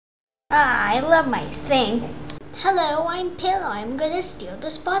Ah, I love my thing. Hello, I'm Pillow. I'm gonna steal the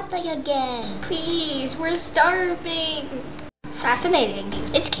spotlight again. Please, we're starving. Fascinating.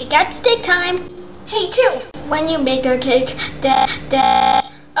 It's cake at steak time. Hey, two. When you make a cake,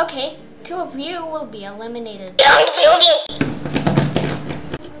 okay, two of you will be eliminated.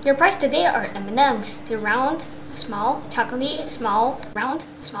 Your prize today are M&Ms. They're round, small, chocolatey, small, round,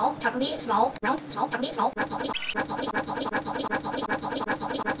 small, chocolatey, small, round, small, chocolatey, small, round,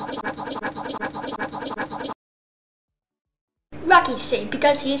 Rocky's safe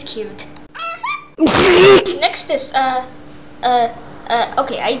because he's cute. Next is, okay,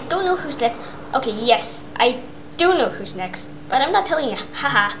 I don't know who's next. Okay, yes, I do know who's next, but I'm not telling you,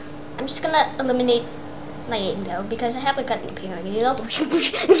 haha. I'm just gonna eliminate though, because I haven't got any pain on it, you know?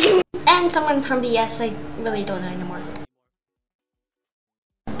 And someone from the yes, I really don't know anymore.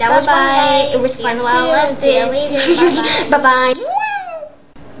 That was fun, it was fun while I was there. Bye-bye.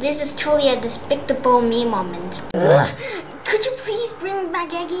 This is truly a despicable me moment. Could you please bring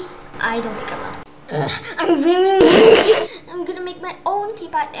back Aggie? I don't think I will. I'm gonna make my own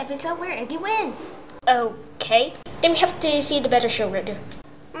Tpot episode where Aggie wins. Okay, then we have to see the better show right.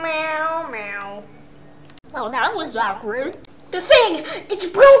 Meow, meow. Oh, that was awkward. The thing! It's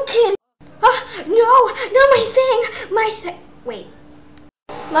broken! No! Not my thing! Wait.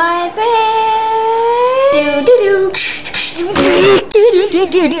 My thing!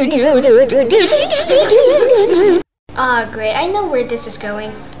 Ah, great. I know where this is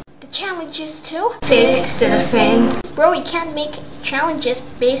going. The challenge is to fix the thing. Bro, you can't make challenges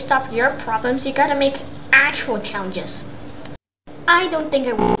based off your problems. You gotta make actual challenges. I don't think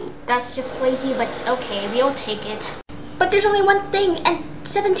I will. That's just lazy, but okay, we'll take it. But there's only one thing and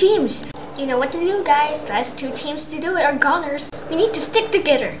 7 teams. You know what to do, guys. The last 2 teams to do it are goners. We need to stick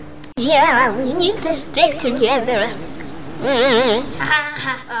together. Yeah, we need to stick together.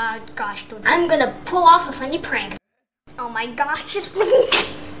 Gosh, dude. I'm gonna pull off a funny prank. Oh my gosh, just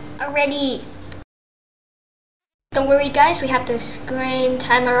already. Don't worry, guys. We have the screen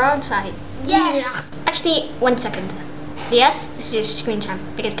timer outside. Yes. Actually, 1 second. Yes, this is your screen time.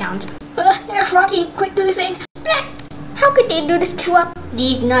 Make it count. Rocky, quick, do the thing. How could they do this to us?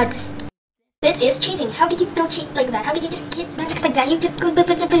 These nuts. This is cheating. How could you don't cheat like that? How could you just kiss magic like that? You just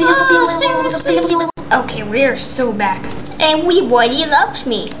Okay, we're so back. And everybody loves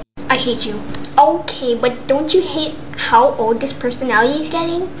me. I hate you. Okay, but don't you hate how old this personality is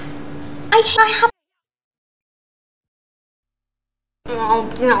getting? I have.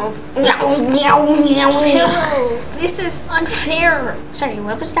 No. This is unfair. Sorry,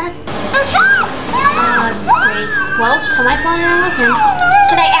 what was that? Great. Well, tell my phone I'm with him.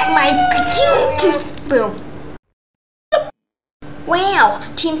 Can I add my boom? Wow,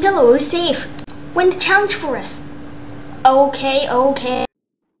 Team Pillow is safe. Win the challenge for us. Okay.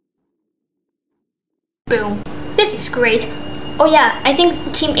 Boom. This is great. Oh yeah, I think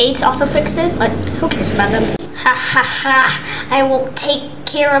Team 8's also fixed it, but who cares about them? Ha ha ha! I will take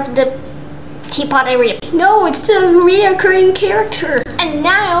care of the Tpot area. No, it's the reoccurring character. And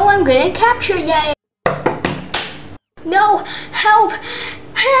now I'm gonna capture ya. No! Help!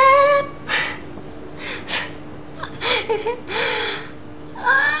 Help!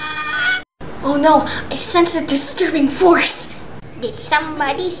 Oh no! I sense a disturbing force. Did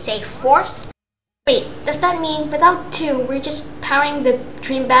somebody say force? Wait, does that mean without 2, we're just powering the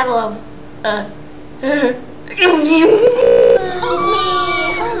dream battle of Help me!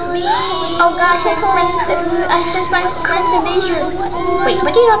 Oh gosh, I sense my friends in danger. Wait,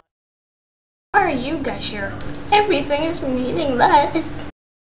 what do you know? Why are you guys here? Everything is meaningless.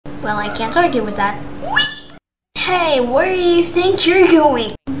 Well, I can't argue with that. Hey, where do you think you're going?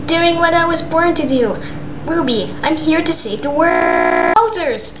 Doing what I was born to do. Ruby, I'm here to save the world.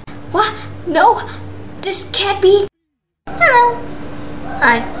 Bowsers! What? No! This can't be. Hello.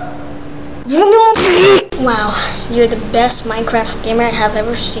 Hi. Wow, you're the best Minecraft gamer I have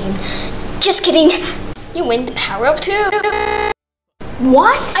ever seen. Just kidding. You win the power up too.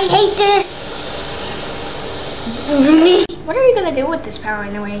 What? I hate this. What are you gonna do with this power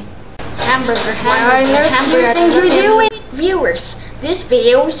anyway? Hamburger. What do you think you're doing? Viewers, this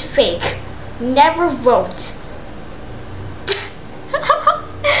video is fake. Never vote.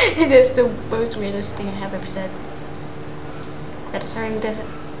 It is the most weirdest thing I have ever said. That's in the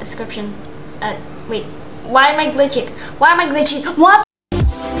description. Wait. Why am I glitching? Why am I glitching? What?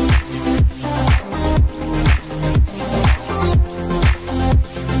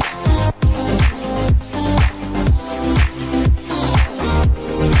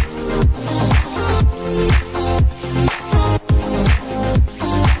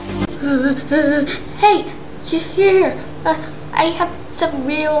 Hey, you're here. I have some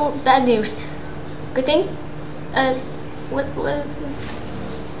real bad news. Good thing? What is this?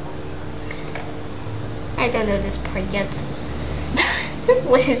 I don't know this part yet.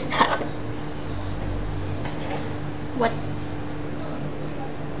 What is that? What?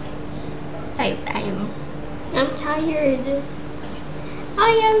 I'm tired. I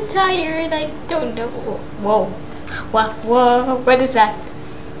am tired. I don't know. Whoa. What is that?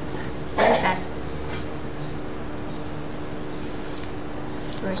 What is that?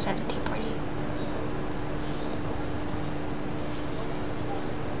 Where's that tea party?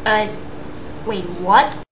 Wait, what?